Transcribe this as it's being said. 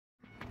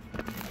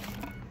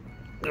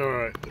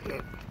Alright,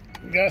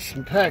 got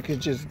some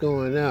packages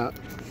going out,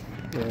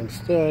 and I'm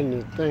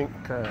starting to think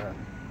I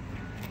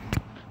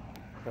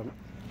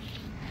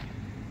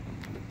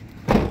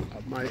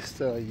might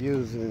start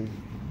using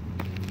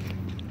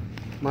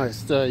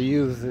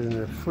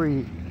the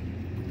free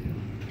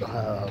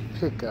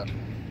pickup,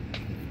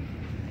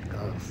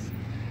 because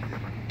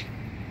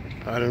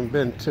I done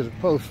been to the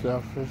post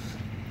office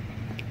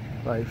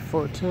like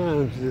 4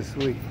 times this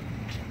week,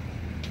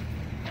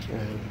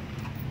 and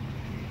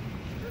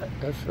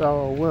that's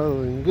all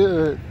well and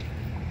good.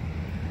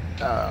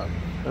 I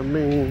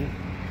mean,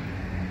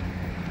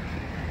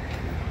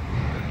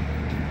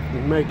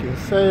 you're making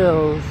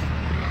sales,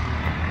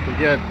 you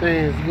got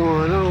things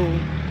going on,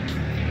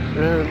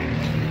 and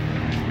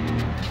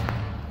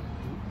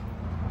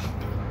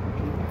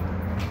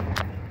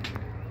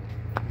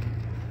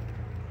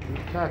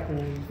you're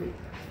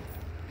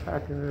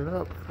packing it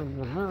up from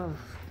the house,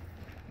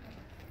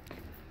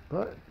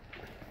 but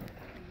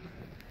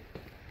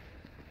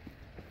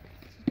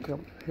you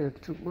come here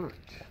too much.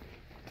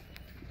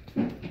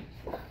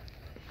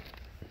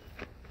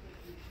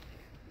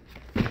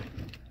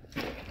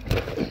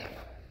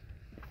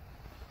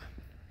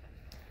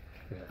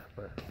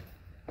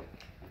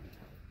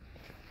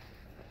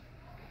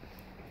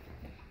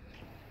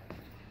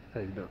 How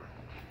you doing?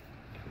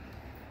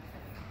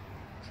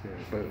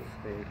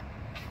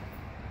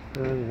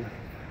 It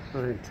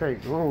doesn't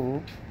take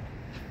long.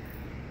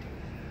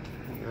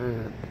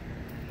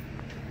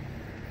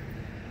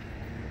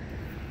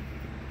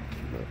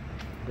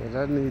 But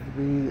I need to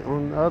be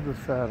on the other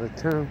side of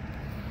town,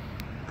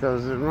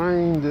 because it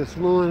rained this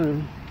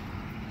morning,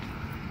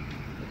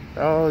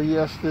 all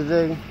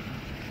yesterday,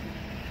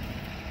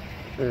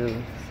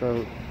 and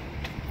so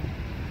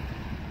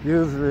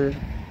usually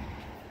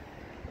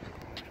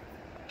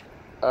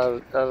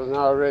I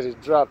already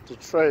dropped the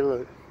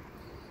trailer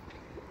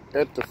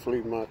at the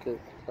flea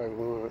market. I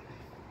went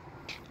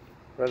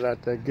right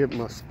out there get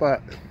my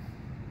spot,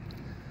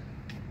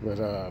 but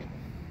it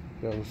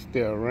was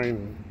still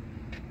raining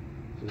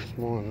this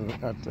morning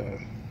after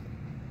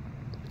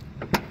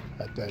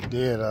I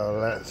did all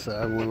that, so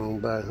I went on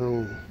back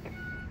home.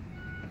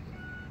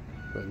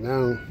 But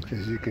now,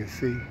 as you can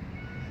see,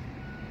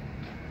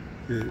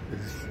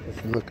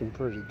 it's looking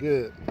pretty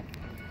good.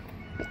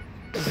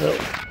 So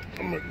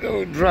I'm gonna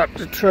go drop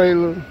the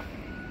trailer,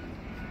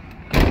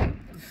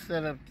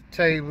 set up the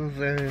tables,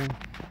 and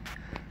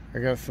I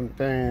got some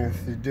things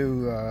to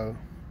do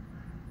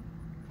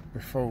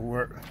before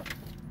work.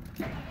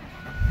 So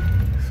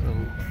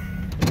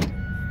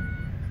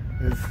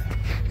it's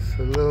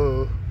a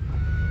little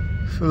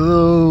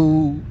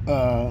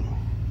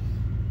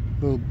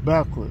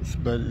backwards,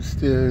 but it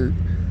still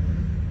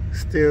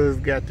has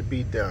got to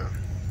be done.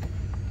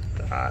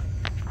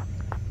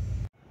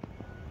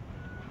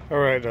 All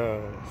right,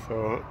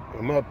 so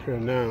I'm up here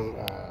now,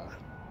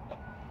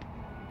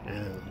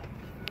 and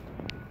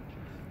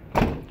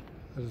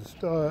I'll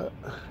start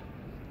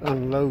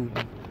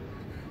unloading.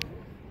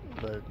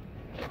 But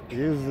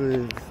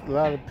usually a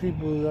lot of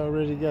people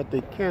already got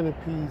their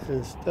canopies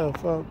and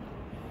stuff up,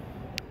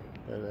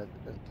 but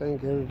I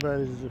think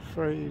everybody's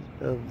afraid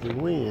of the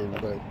wind.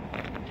 But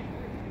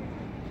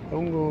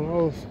I'm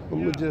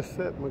gonna just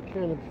set my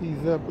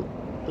canopies up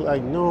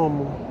like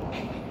normal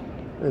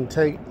and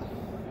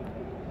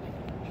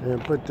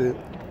put the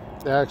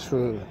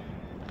actual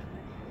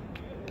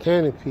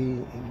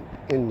canopy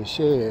in the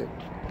shed,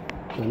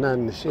 or not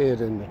in the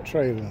shed, in the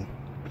trailer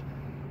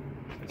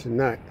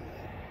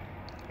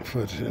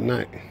for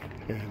tonight,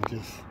 and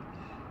just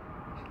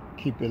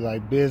keep it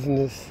like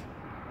business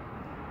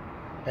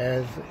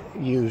as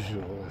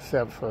usual,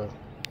 except for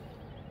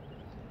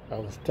I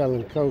was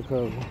telling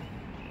Coco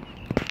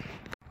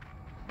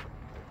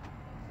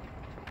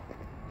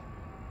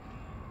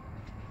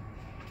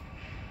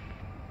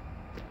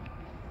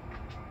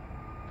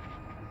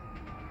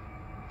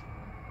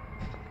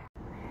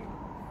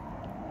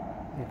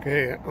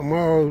okay,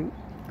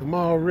 I'm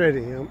all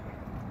ready. I'm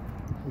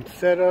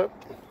set up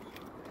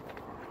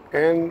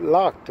and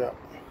locked up,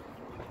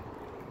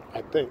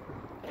 I think.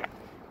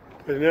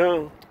 But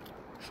now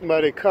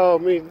somebody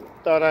called me,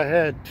 thought I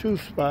had 2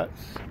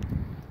 spots.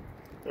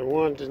 They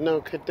wanted to know,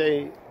 could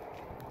they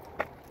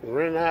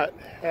rent out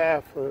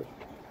half of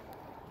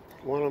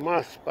one of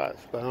my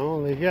spots, but I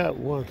only got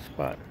 1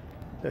 spot.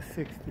 That's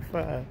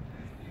 65.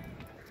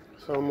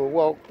 So I'm gonna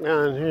walk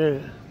down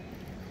here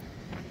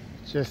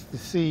just to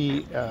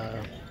see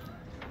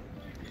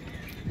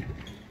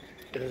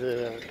is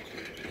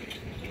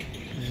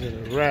it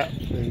a wrap,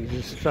 and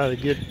just try to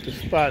get the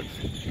spots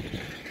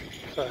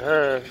for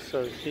her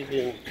so she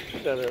can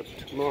set up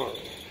tomorrow.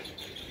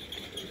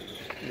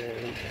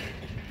 Then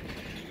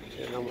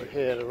I'm gonna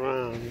head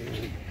around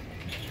and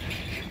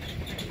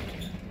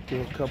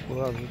do a couple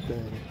other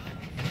things.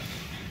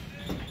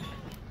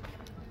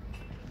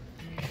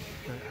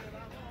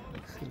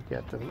 She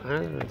got them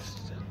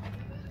irons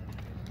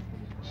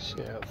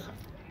shells.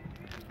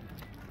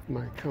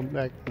 Might come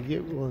back and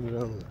get one of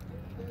those.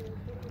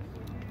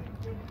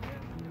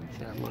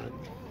 I might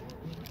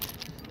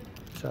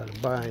try to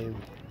buy him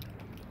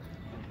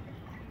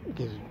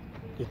get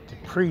the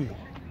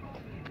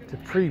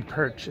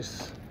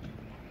pre-purchase.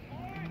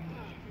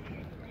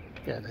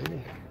 Yeah,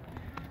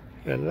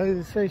 the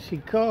lady said she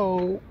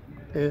called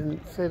and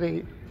said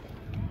it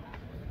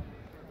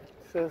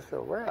says a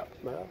wrap,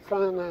 but I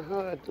find that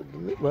hard to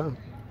believe. Well,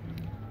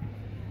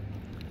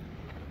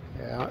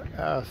 yeah,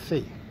 I'll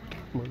see.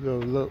 I'm gonna go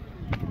look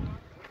and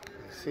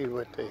see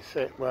what they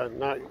say. Well,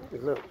 not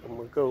look. I'm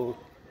gonna go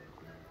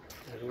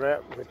and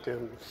rap with them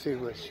and see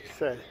what she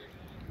say.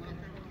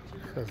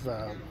 Cause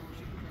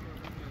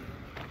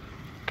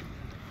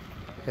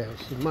yeah,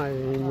 she might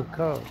even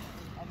call.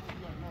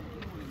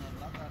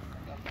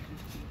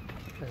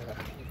 Yeah.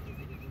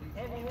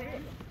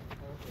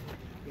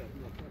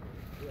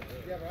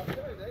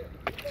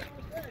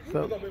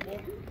 So,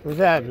 what's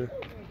happening?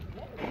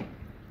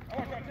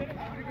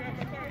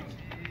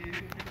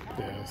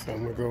 Yeah, so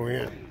I'm gonna go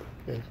in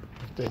if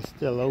they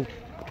still open.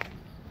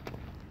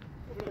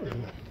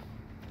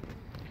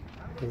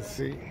 Let's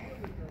see.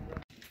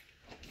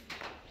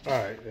 All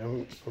right,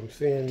 I'm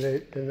seeing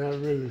they're not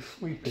really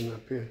sweeping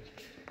up here.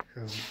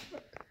 Cause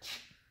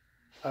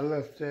I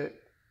left that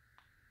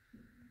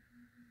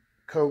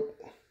coat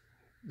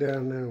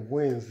down there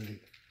Wednesday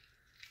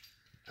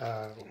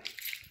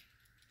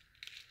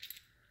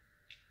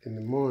in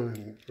the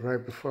morning,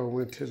 right before I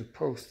went to the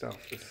post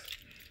office.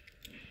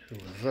 I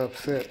was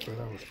upset, but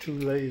I was too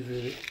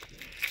lazy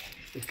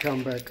to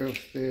come back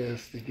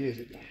upstairs to get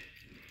it.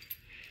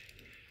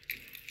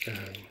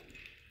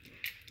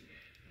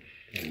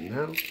 And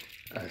now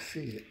I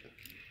see it.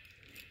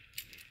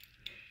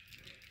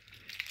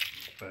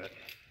 But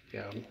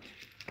yeah, I'm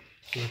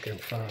looking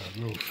for a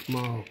little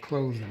small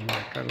clothing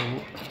rack. I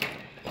don't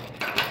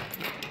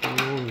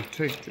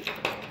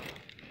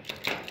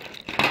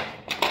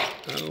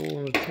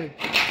want to take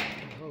the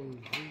whole Z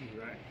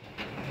rack.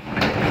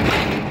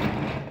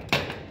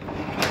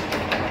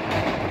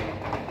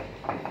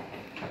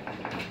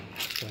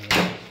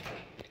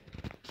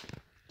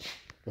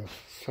 But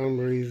for some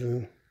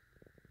reason,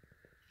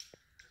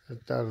 I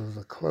thought it was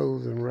a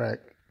clothing rack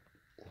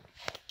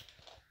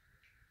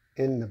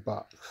in the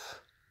box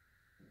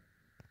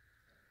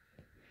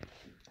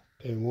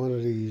in one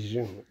of these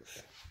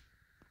units.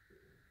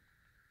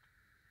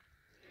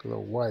 A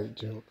little white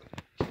junk.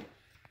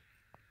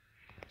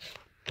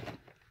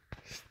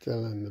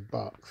 Still in the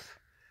box.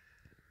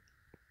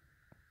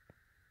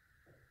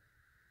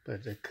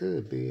 But it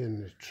could be in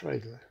the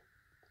trailer.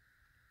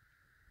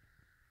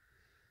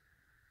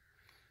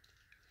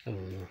 I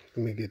don't know.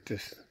 Let me get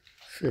this,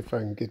 see if I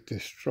can get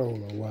this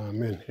stroller while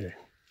I'm in here.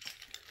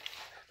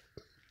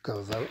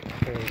 Because I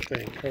don't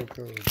think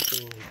Coco is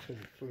going to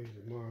the flea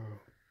tomorrow.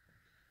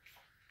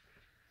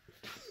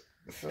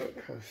 So,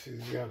 because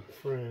she's got a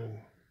friend,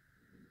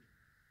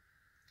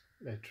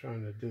 they're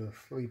trying to do a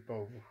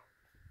sleepover.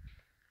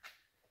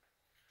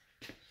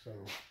 So,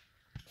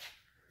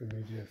 let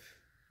me just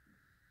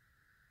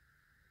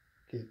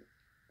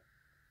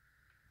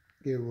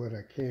get what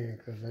I can,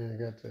 because I ain't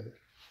got to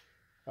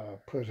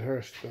put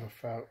her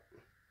stuff out.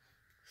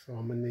 So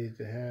I'm going to need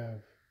to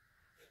have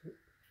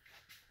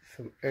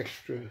some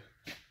extra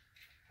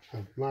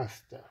of my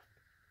stuff.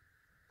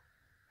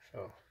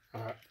 So,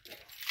 all right.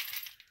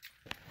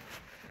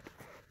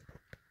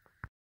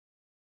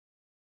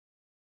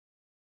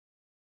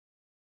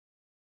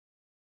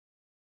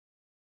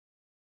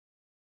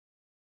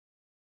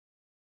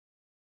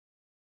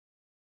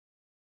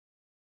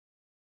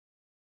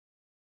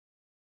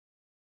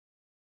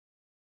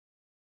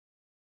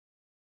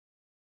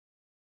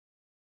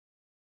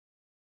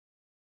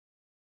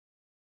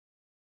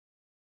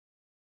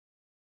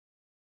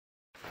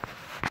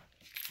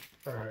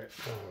 All right,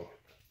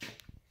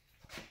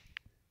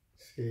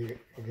 see,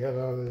 I got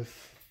all this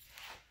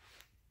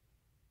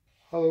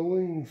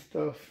Halloween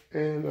stuff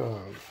and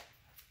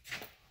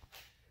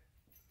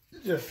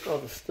just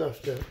other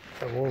stuff that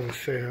I want to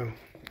sell.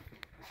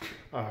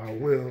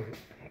 Will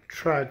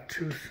try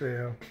to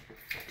sell,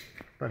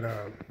 but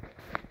I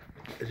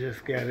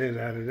just got it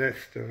out of that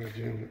storage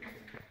unit.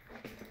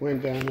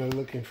 Went down there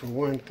looking for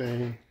one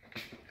thing,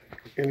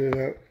 ended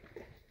up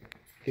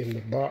getting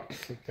the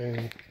box of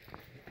things.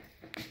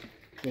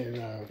 And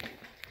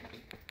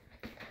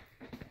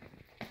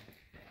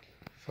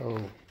so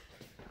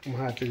I'm gonna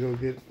have to go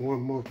get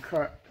one more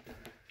cart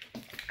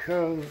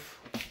because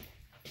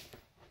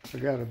I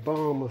got a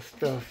bomb of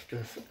stuff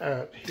that's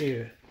out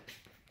here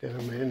that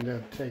I'm gonna end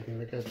up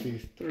taking. I got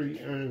these 3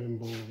 ironing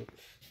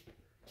boards.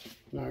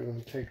 I'm not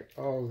gonna take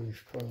all these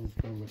clothes,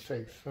 but I'm gonna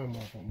take some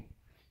of them.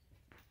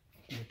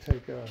 I'm gonna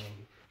take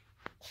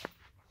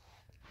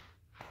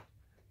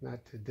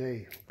not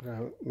today,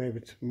 but maybe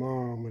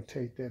tomorrow. I'm gonna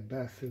take that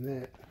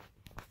bassinet.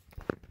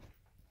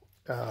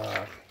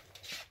 And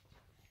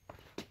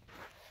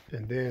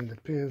then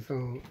depends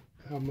on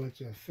how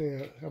much I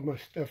sell, how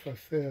much stuff I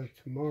sell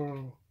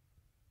tomorrow.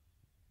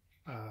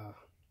 Yeah,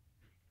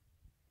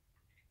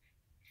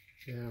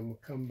 I'm gonna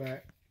come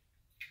back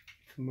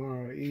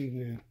tomorrow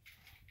evening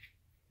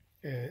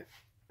and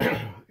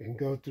and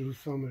go through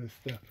some of the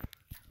stuff.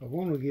 I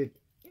want to get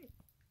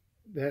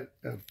that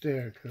up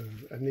there because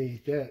I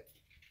need that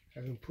I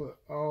can put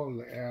all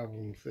the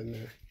albums in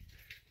there.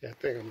 Yeah, I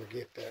think I'm gonna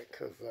get that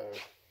because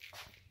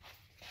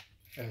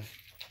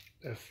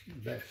that's the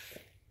best.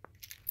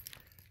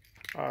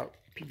 All right,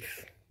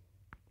 peace.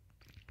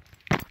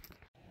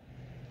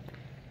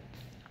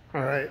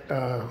 All right,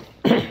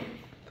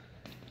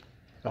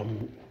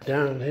 I'm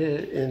down here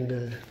in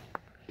the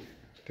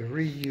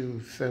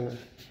reuse center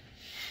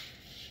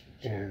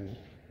and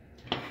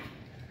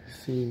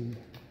see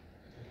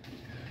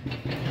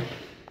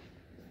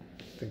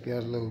they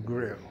got a little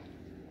grill.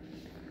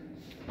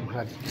 I'm gonna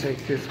have to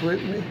take this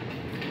with me.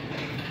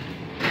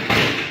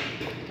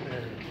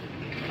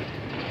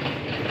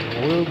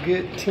 And we'll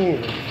get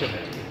 10 for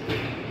that.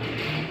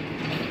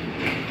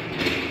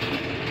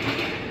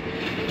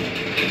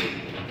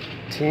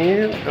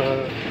 10, it's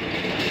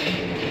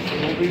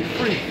gonna be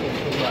free for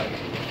somebody.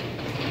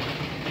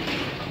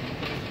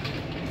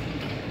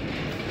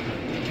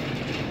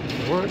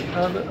 One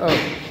or the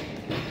other.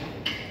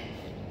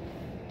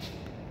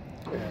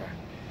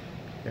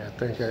 Yeah, I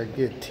think I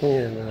get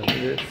 10 out of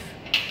this.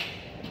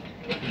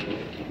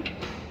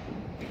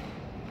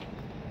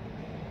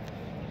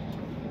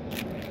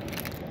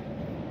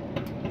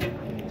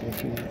 It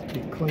just needs to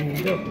be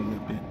cleaned up a little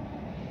bit.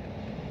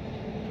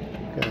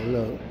 Got a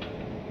little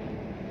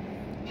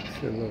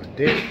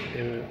dent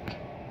in it.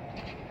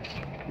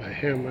 I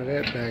hammer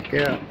that back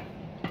out.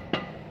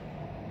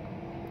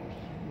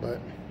 But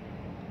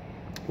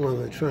when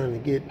they're trying to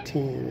get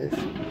 10, it's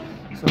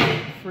on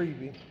a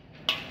freebie.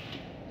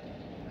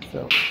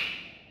 So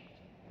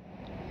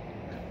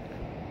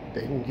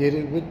they can get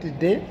it with the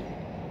dent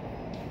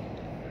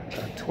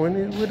or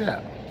 20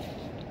 without.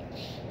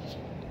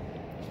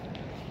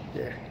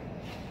 Yeah,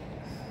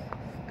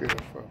 it's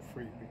good for a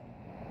freebie.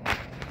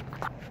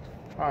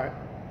 All right,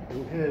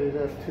 I'm headed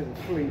up to the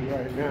flea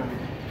right now.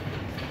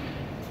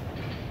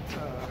 I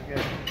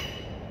got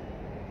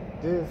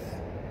this,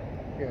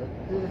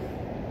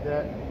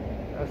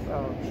 that's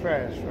all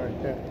trash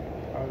right there.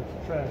 All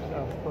this trash I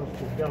was supposed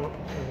to dump,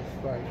 and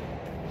it's like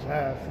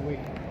last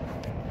week.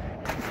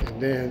 And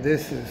then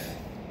this is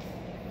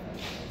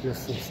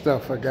just some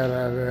stuff I got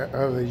out of that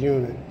other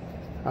unit.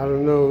 I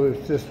don't know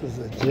if this was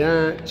a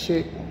giant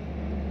chick,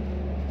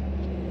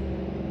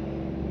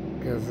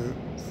 because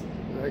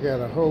I got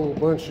a whole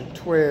bunch of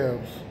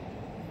 12s.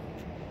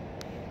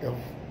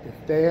 If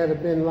they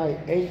had been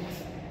like 8s,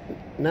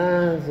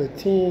 9s, or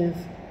 10s,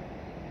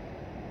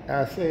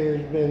 I'd say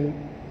it's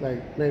been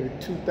like maybe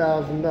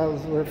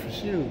 $2,000 worth of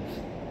shoes.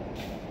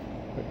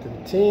 But the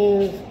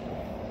 10s,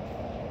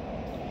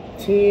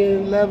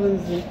 10,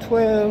 11s, and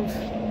 12s,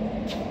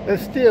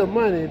 that's still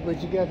money,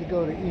 but you got to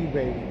go to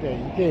eBay today.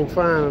 You can't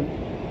find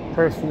a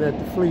person at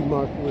the flea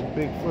market with a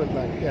big foot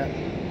like that.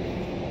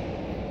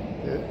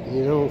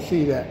 You don't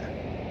see that.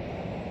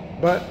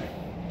 But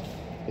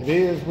it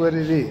is what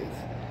it is.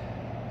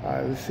 All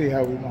right, let's see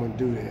how we're going to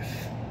do this.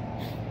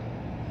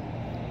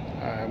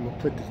 All right, I'm going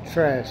to put the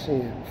trash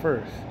in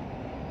first,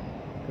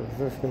 because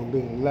that's going to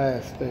be the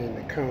last thing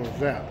that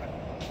comes out.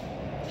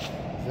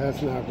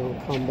 That's not going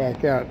to come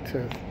back out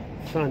till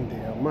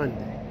Sunday or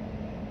Monday.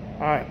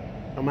 All right,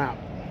 I'm out.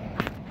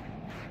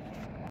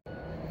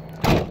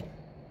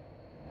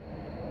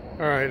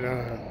 All right,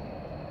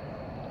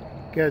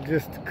 got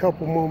just a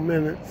couple more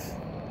minutes,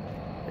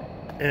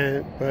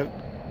 but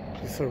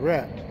it's a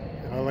wrap.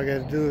 All I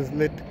got to do is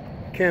let the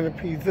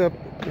canopies up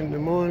in the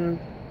morning,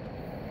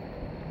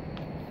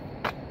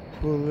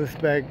 pull this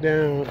back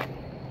down.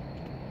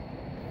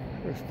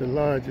 It's the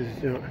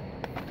largest joint.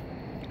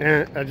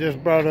 And I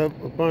just brought up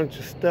a bunch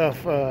of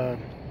stuff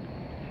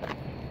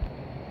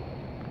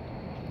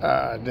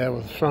that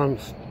was from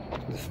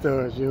the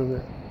storage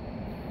unit.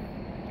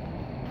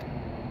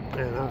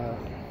 And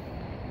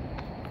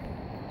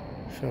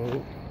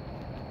so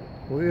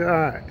we're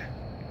all right.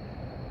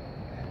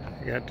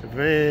 Got the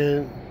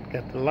van,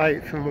 got the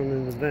lights on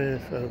in the van,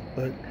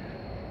 but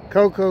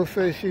Coco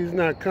says she's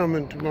not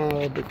coming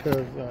tomorrow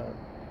because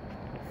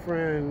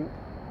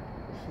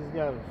she's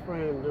got a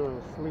friend doing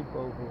a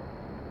sleepover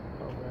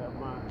over at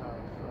my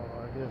house, so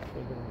I guess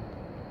they're gonna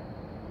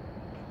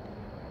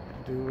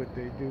do what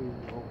they do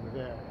over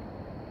there.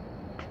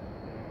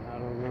 And I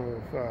don't know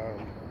if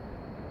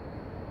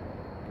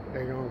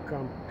they're gonna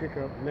come pick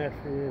up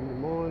Nephew in the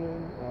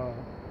morning, or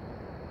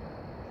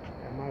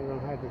am I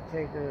gonna have to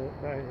take her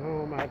back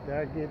home after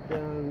I get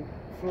done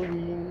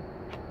fleeing?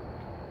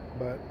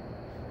 But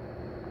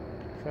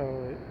so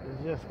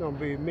it's just gonna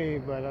be me,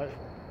 but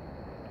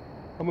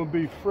I'm gonna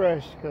be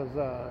fresh because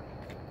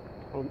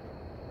I'm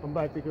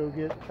about to go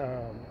get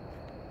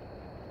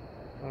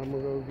I'm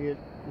gonna go get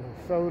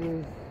my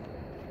sodas.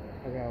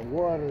 I got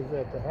waters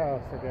at the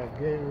house. I got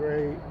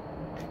Gatorade.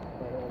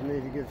 I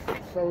need to get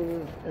some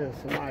sodas and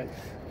some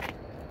ice.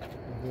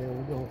 And then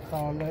we're gonna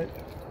call that.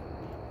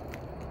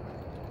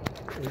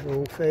 We're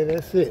gonna say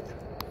that's it.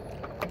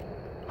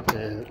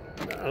 And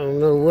I don't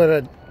know what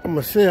I'm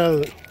gonna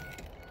sell.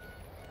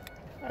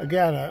 I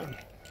got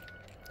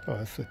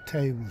it's a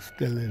table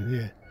still in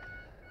here.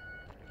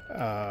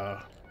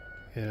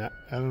 And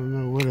I don't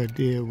know what I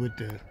did with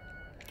the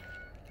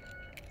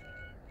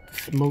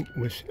smoke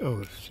machine.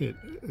 Oh shit,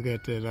 I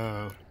got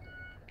that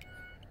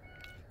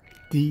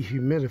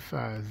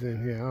dehumidifiers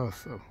in here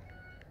also.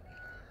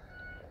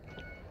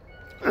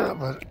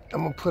 But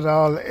I'm gonna put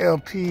all the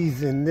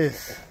LPs in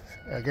this.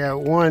 I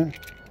got one.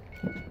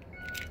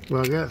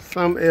 Well, I got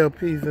some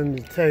LPs on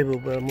the table,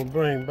 but I'm gonna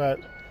bring about.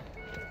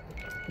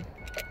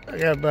 I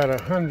got about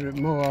 100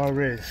 more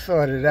already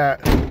sorted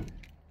out.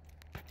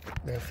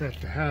 That's at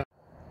the house.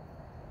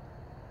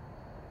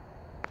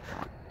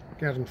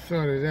 Got them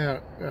sorted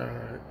out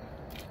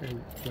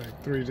in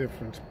like 3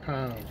 different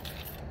piles.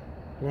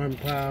 One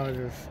pile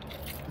is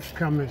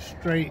coming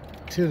straight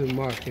to the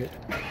market,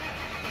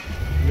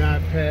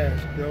 not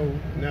past go,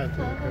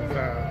 nothing.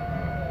 Cause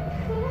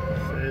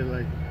say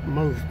like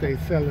most they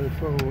selling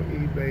for on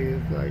eBay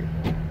is like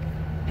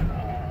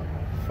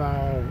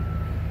 $5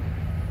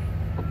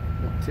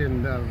 or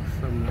 $10,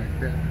 something like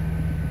that,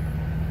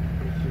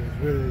 which is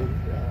really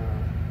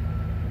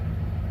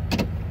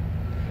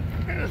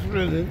it's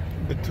really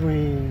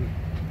between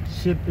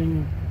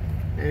shipping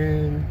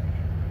and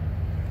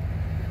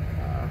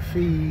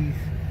fees,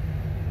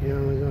 you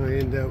know, we're gonna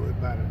end up with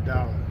about $1.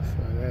 So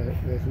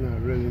that's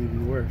not really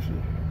even worth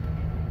it.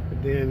 But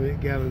then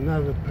it got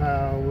another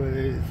pile where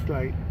it's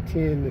like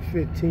 $10 to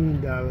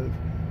 $15.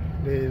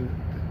 Then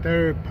the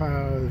third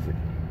pile is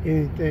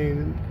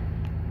anything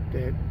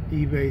that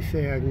eBay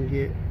say I can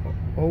get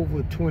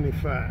over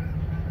 25.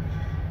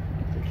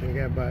 Which I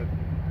got about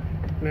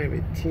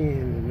maybe 10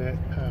 in that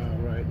pile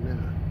right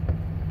now.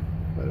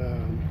 But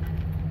I'm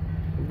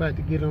about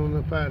to get on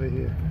up out of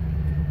here.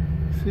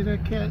 See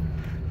that cat?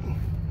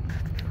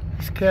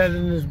 This cat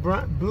in this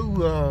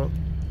blue,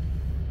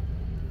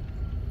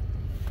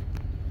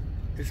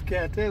 this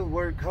cat there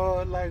work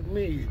hard like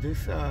me.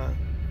 This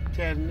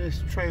cat in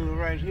this trailer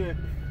right here,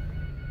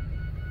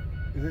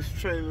 and this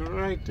trailer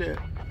right there.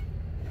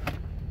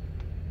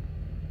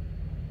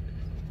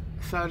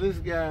 Saw this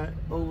guy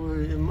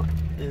over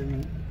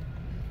in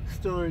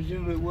storage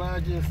unit where I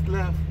just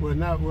left. Well,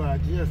 not where I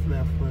just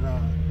left, but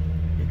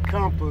in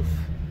Compass.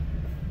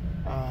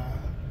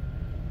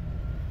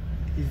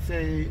 He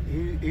said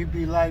he'd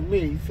be like me.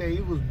 He said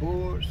he was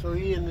bored, so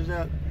he ended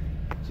up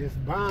just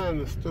buying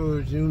a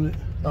storage unit.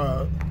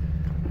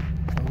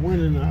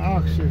 Winning an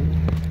auction,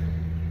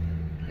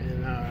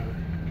 and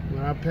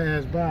when I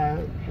passed by,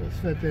 I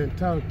sat there and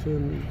talked to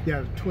him. He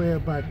got a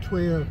 12 by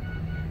 12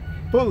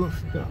 full of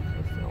stuff.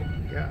 I said, oh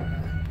my God.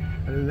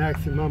 I didn't ask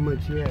him how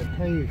much he had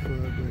paid for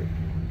it,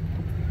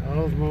 but I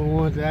also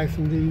wanted to ask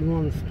him, did he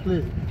want to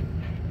split it?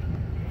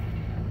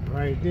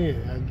 Right then,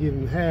 I'd give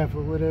him half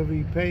of whatever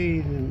he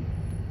paid, and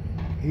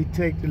he'd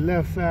take the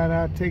left side,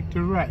 I'd take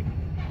the right.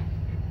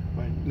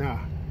 But nah,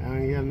 I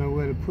ain't got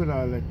nowhere to put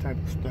all that type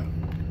of stuff.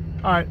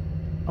 All right,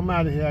 I'm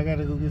out of here. I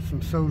gotta go get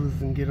some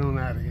sodas and get on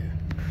out of here.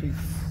 Peace.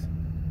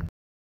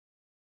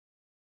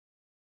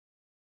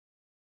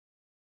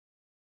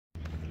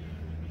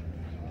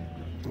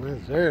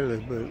 It's early,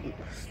 but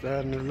it's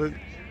starting to look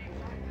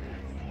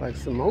like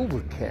some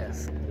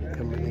overcast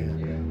coming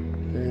in.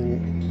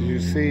 And you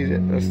see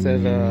that's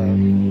that,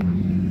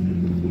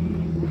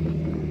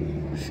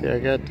 see I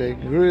got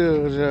that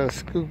grill that I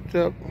scooped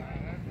up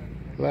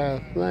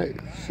last night,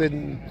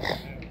 sitting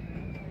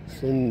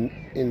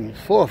in the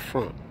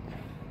forefront.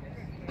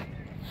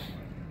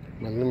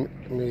 But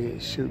let me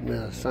shoot me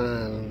a sign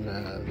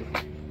on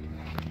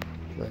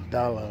the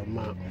dollar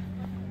amount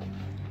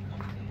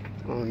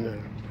on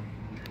there.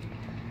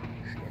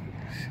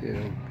 See,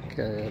 I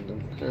carry out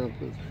them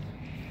pampers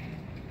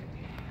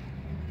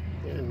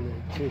and the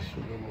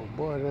tissue with my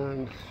boy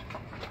down.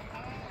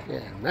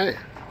 Yeah, man,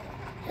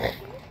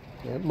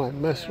 that might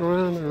mess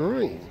around and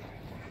rain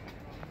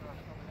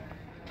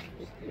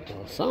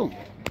or something.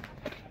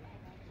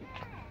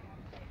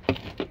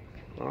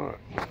 All right,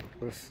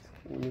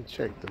 let me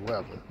check the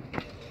weather.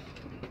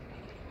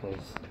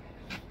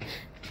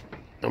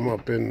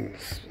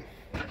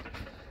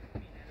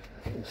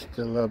 I'm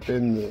still up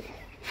in the.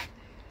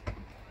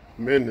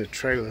 I'm in the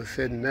trailer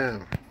sitting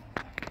down.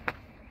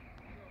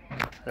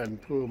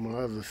 Hadn't pulled my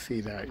other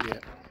seat out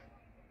yet.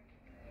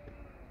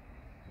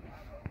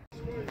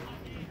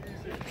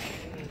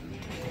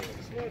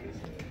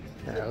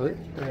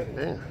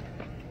 Damn.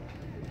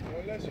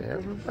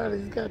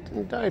 Everybody's got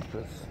them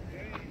diapers.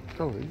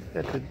 Oh, he's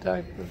got the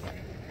diapers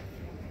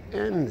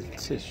and the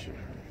tissue.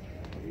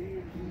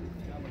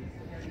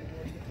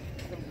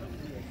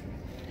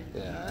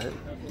 Yeah, it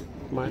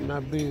might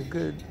not be a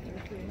good.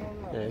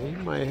 Yeah, he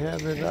might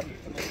have it up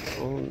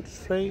on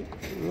straight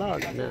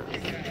lockdown.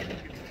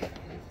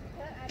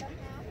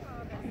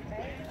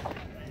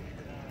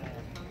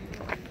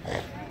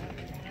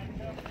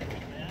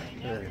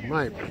 Yeah, it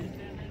might be.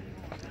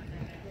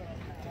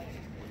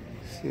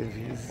 See if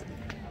he's.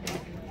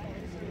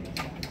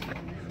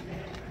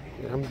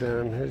 Yeah, I'm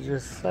down here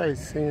just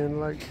sightseeing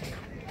like.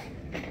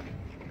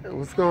 Hey,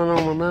 what's going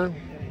on, my man?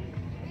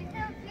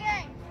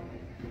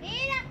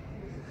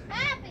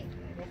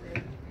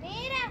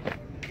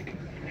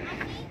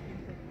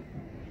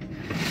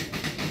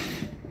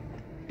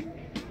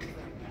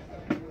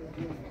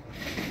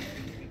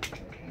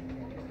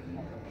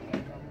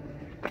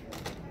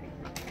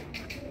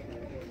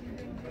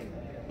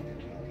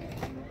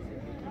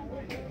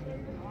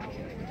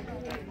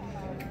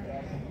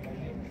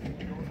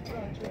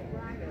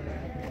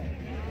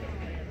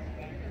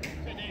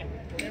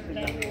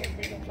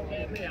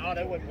 Oh,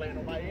 they wasn't playing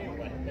nobody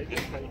anyway. They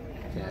just played.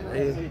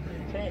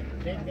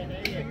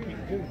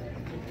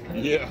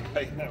 Yeah, I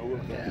know.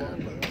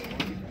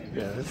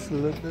 Yeah, it's a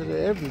little bit of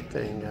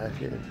everything out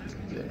here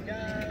today.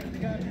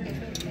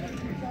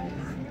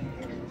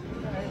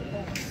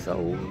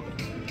 So,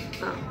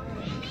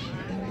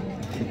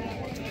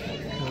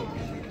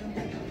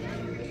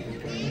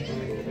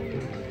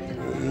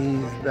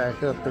 ease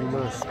back up in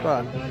my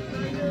spot.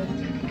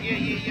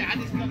 Yeah. I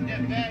just stuck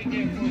that bag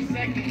there for a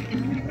second.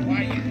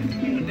 Why you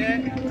doing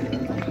that?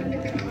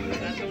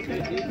 I know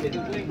that you did the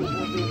wing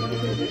before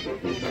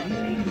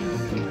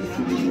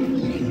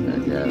I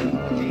got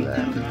all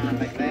that.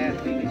 like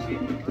last week and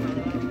shit.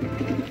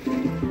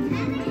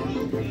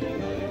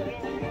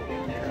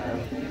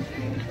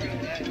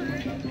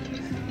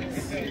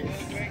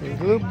 There's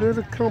a little bit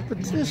of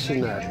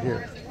competition out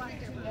here.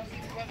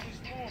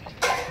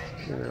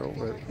 You know,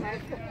 but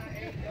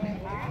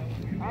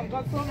I've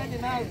got so many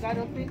knives, I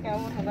don't think I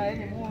want to buy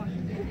any more.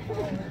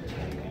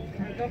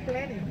 I've got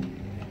plenty.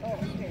 Oh,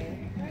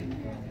 okay.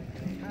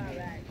 All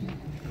right.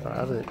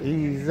 I done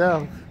ease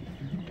off.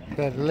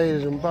 Got the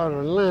lady and bought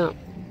a lamp.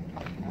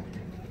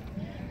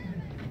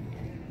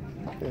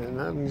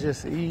 And I can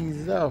just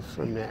ease off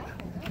from that.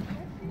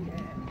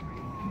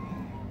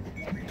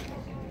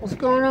 What's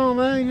going on,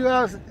 man? You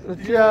out? What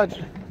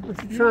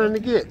you trying to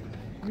get?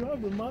 You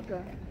have a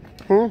maca?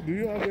 Hmm? Do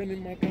you have any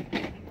maca?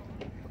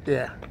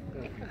 Yeah.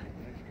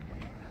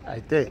 I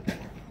think.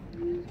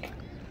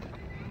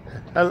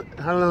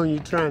 How long you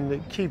trying to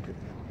keep it?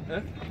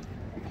 Huh?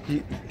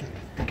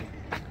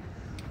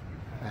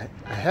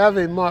 I have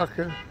a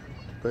marker,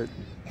 but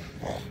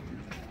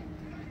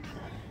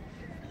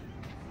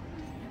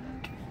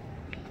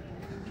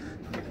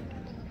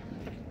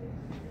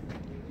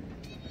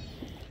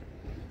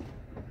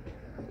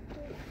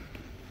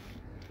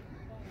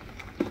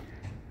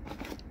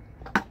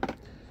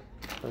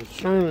I was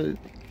trying to.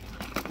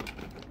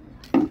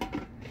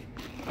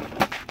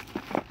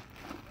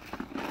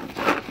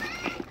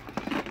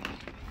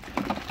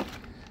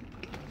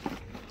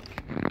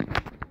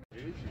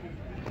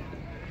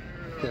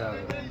 Yeah.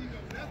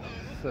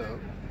 So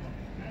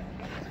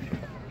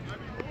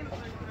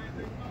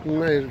we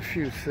made a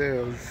few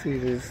sales. See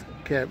this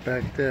cat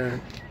back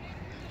there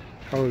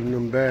holding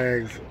them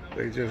bags.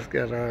 They just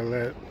got all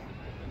that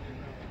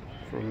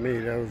from me.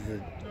 That was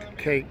the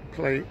cake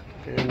plate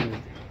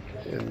and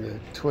the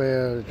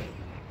 12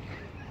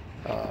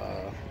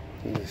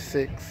 and the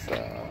 6 I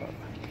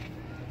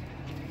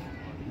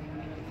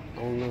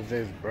don't know if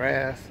there's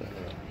brass or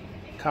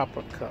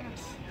copper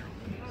cups.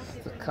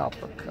 It's the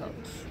copper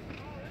cups.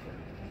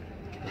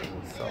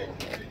 And so,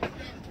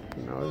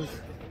 you know,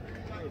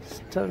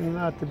 it's turning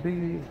out to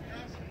be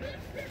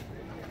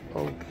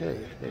okay.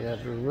 They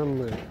have to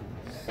remember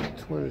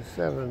it's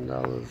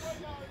 $27.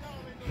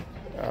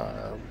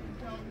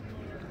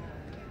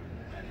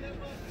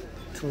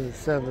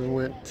 27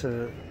 went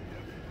to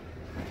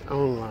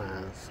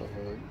online, so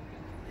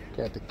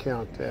got to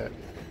count that.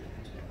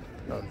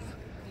 Because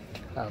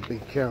I'll be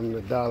counting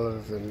the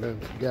dollars and then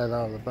forget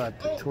all about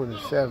the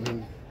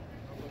 27,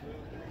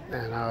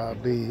 and I'll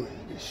be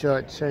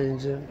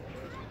shortchanging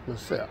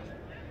myself.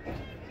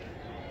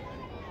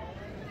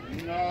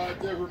 No, I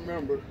just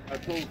remember. I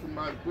told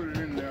somebody to put it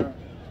in there.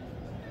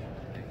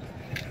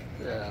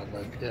 Yeah,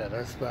 but yeah,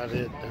 that's about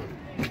it.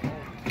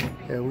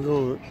 Yeah,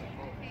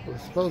 we're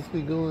supposed to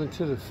be going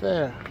to the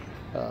fair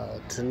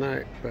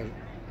tonight, but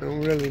I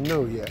don't really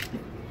know yet.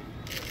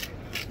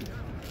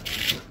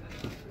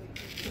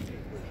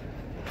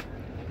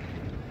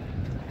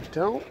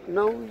 Don't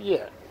know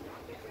yet.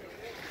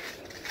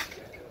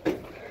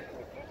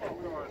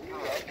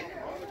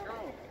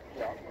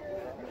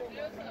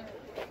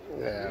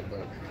 Yeah,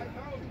 but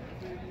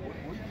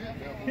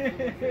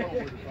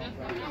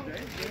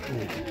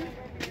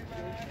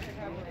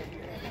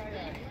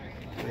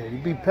man, you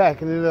be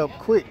packing it up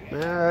quick,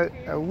 man.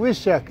 I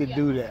wish I could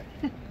do that.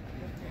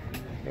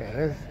 Yeah,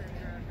 that's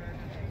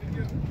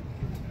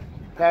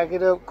pack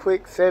it up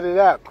quick, set it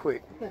out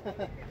quick.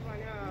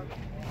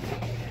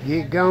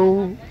 Get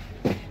gone.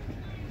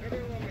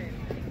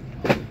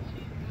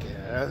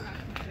 Yeah.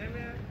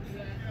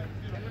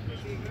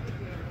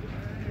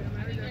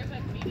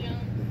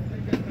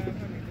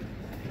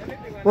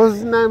 What's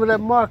the name of that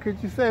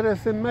market you say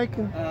that's in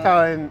Macon?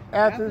 In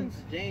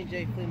Athens?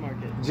 J&J Flea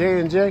Market.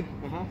 J&J?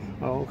 Uh-huh.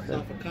 Oh, okay. It's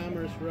off of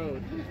Commerce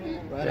Road,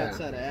 right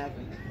outside of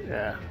Athens.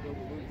 Yeah.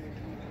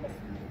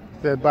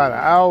 Is that about an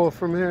hour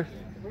from here?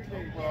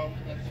 No.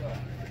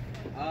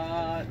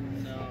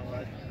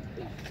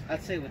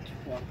 I'd say with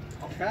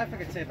traffic,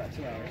 I'd say about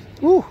 2 hours.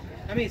 Woo!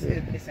 I mean,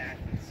 it's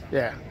Athens. So.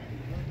 Yeah.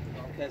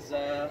 Because,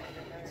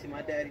 see,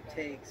 my daddy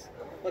takes,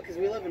 because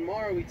we live in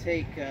Morrow, we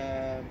take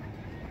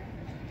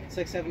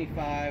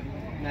 675,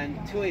 and then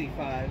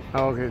 285.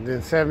 Oh, okay,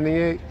 then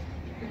 78?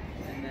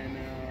 And then,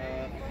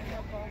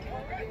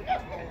 I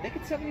think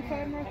it's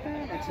 75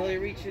 northbound until he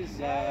reaches,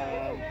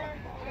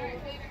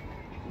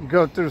 You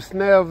go through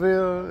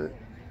Snellville?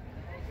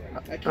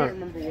 I can't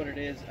remember what it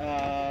is.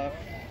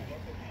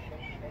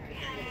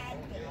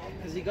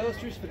 Because he goes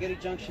through Spaghetti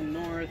Junction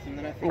North, and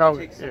then I think Oh,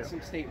 he takes yeah.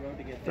 some state road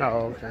to get there.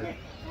 Oh, okay.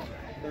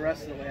 The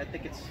rest of the way, I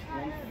think it's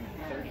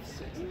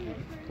 136.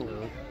 Yeah.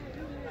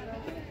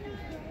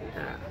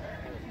 Yeah.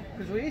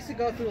 Because we used to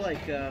go through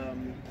like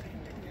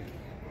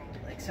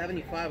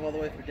 75 all the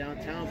way through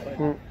downtown, but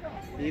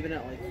even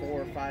at like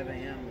 4 or 5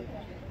 a.m.,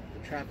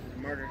 the traffic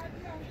was murder.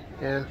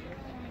 Yeah.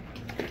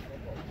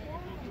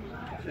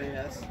 So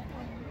yes.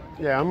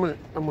 Yeah, I'm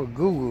gonna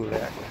Google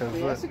that. Cause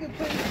Yeah, that's a good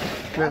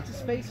place. Lots of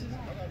spaces.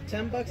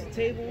 $10 a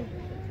table.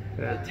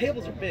 Yeah. The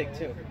tables are big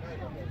too,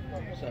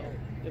 so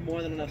you have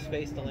more than enough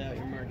space to lay out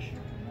your merch.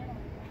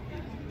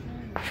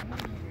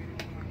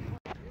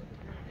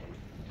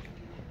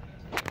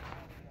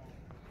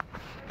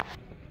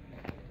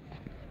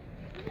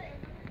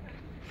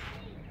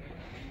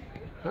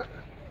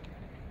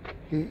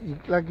 You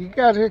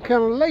got here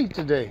kind of late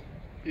today.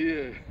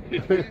 Yeah.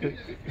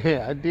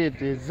 Yeah, I did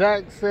the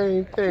exact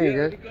same thing.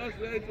 Yeah, because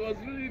it was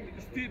really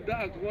still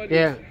dark.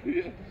 Yeah.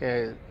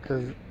 Yeah,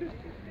 because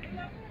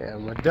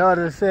my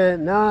daughter said,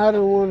 no, I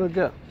don't want to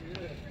go.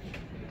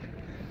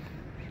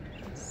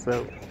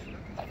 So,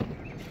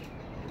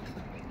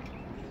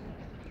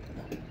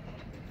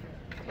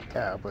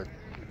 yeah, but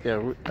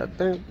yeah, I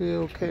think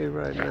we're okay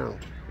right now.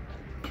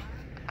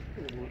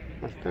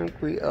 I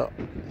think we up.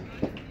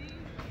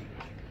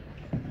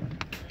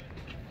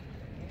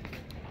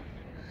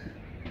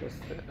 What's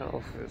the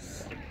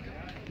office?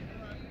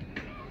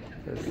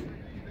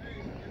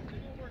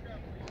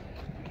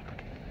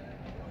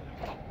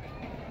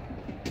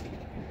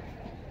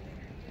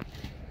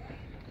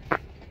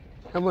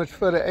 How much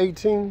for the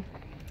 18?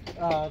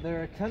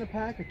 They're 10 a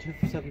pack or 2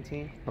 for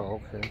 17.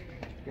 Oh, okay.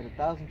 Get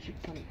 1,000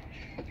 chicks on each.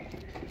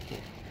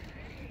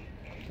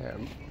 Yeah,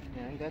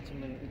 Yeah, I got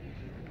some.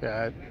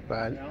 yeah, but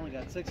I only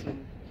got 6 of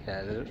them.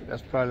 yeah,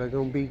 that's probably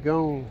gonna be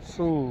gone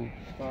soon.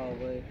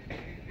 Probably.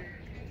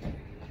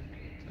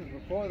 Because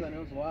before then, it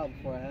was a while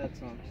before I had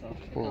some, so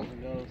it comes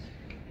and goes.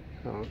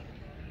 Oh.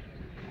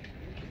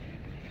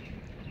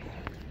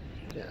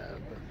 Yeah,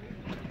 but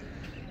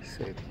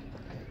say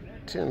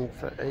 10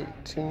 for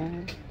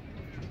 18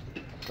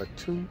 for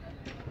 2,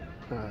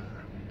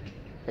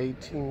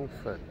 18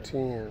 for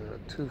 10 or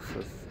 2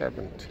 for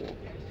 17.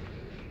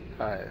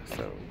 All right,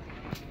 so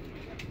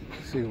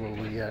see what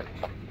we got.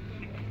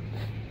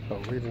 Oh,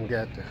 we done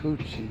got the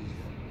hoochie.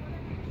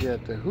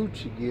 Got the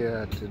hoochie gear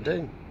out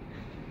today.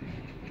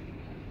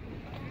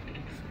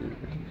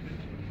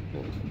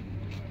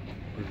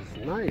 It's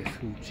nice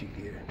hoochie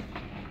gear.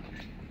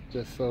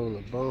 Just sold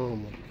a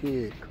bomb of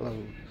kid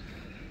clothes.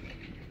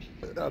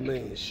 I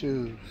mean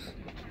shoes.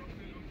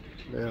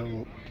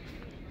 Now,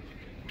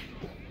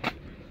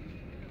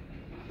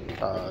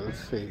 let's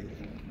see.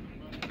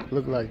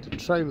 Look like the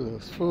trailer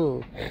is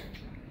full,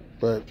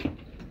 but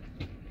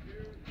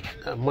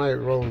I might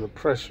roll the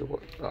pressure.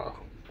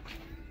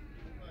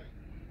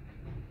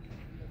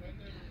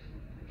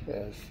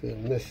 Yeah, see,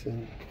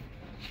 missing.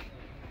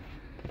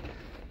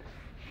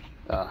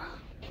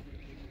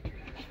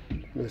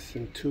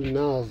 Missing 2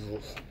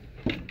 nozzles.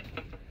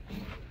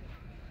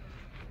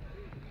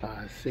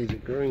 I see the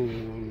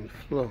green on the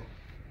floor.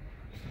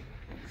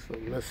 So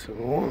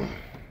missing 1.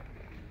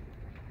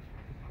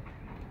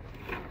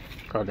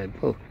 Oh, they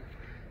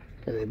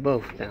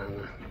both down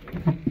there.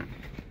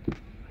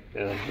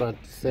 And I was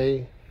about to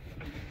say,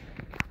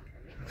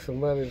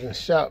 somebody done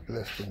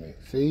shoplifted me.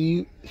 See,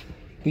 you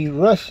be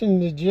rushing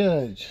the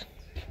judge.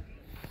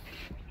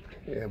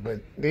 Yeah,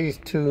 but these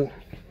 2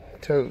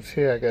 totes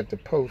here, I got to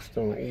post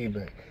on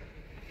eBay.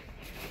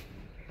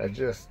 I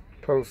just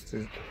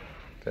posted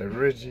the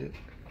rigid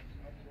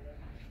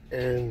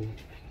and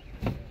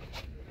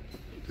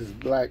this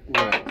black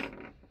mat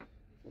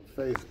on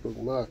Facebook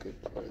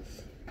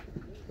Marketplace.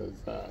 Because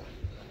I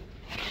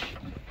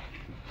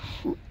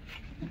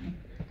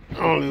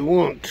only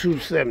want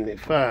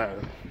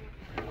 $275,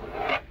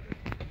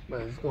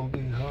 but it's gonna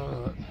be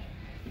hard.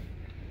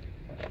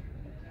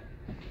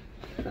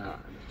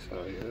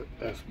 So yeah,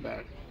 that's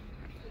back.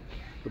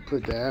 We'll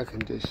put the air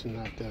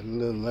conditioner out there a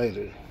little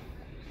later.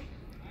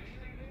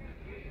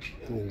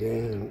 And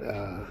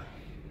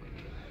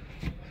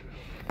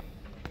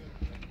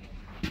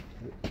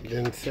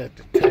then set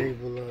the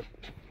table up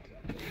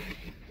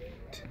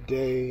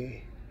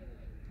today.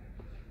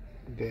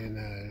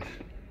 Then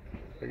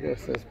I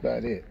guess that's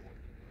about it.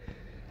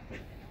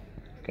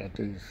 Got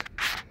these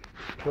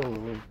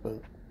pillows,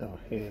 but oh,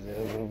 here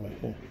they're over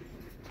here.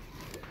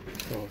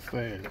 So I'm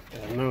saying,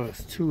 I know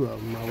it's 2 of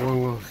them. I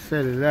wasn't gonna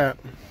set it up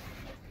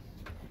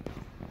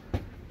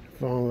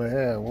if I only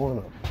had 1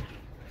 of them.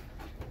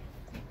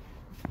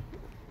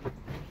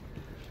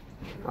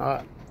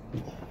 Alright.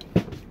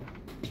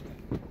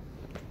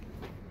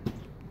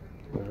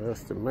 Well,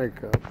 that's the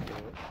makeup.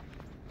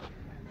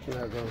 I'm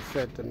not gonna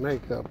set the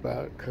makeup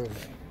out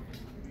because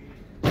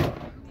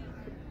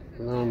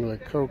normally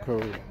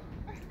Coco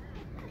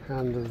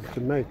handles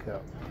the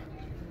makeup.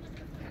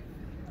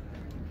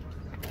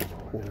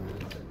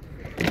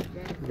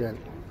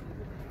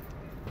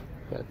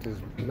 Got this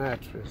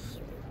mattress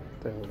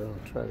thing we're gonna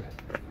try to.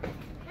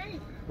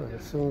 But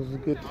as soon as we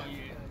get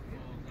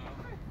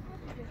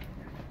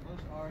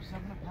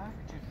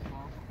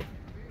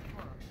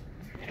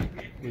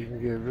We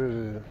can get rid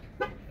of the...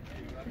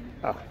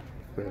 Oh,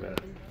 look at that.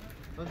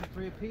 Those are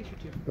 3 apiece or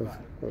 2 for $5?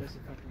 Let's-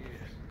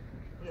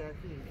 Yeah, I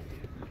see.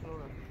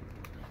 Hold on.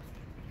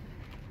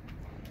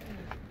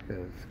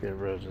 Let's get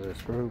rid of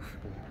this roof.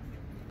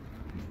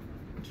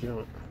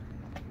 Junk.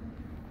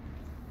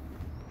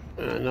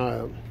 And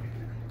then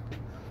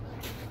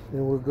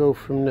we'll go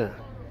from there.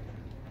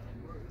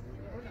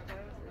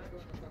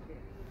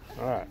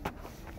 All right.